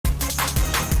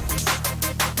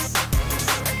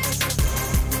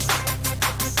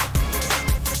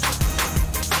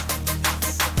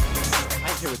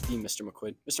Mr.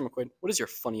 McQuaid. Mr. McQuaid, what is your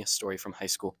funniest story from high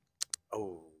school?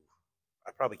 Oh,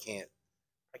 I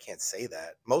can't say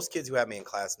that. Most kids who have me in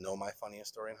class know my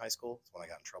funniest story in high school. It's when I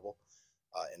got in trouble.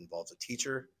 It involves a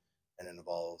teacher, and it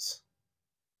involves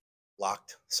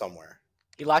locked somewhere.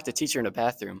 He locked a teacher in a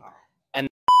bathroom. And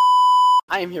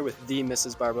I am here with the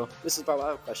Mrs. Barbo. Mrs. Barbo, I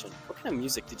have a question. What kind of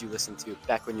music did you listen to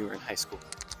back when you were in high school?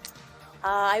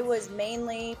 I was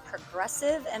mainly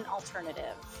progressive and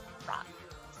alternative rock.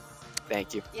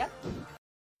 Thank you. Yep.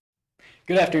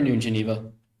 Good afternoon,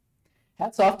 Geneva.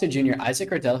 Hats off to junior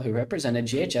Isaac Ardell, who represented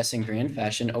GHS in grand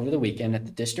fashion over the weekend at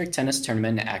the district tennis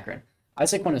tournament in Akron.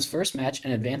 Isaac won his first match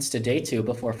and advanced to day 2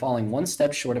 before falling one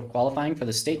step short of qualifying for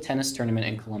the state tennis tournament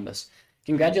in Columbus.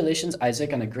 Congratulations,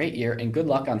 Isaac, on a great year, and good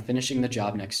luck on finishing the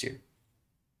job next year.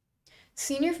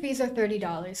 Senior fees are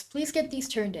 $30. Please get these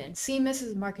turned in. See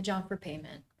Mrs. Marcajon for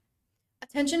payment.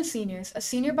 Attention seniors, a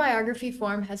senior biography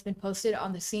form has been posted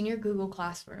on the senior Google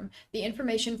Classroom. The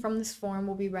information from this form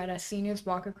will be read as seniors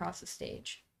walk across the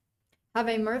stage. Have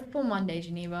a mirthful Monday,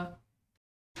 Geneva.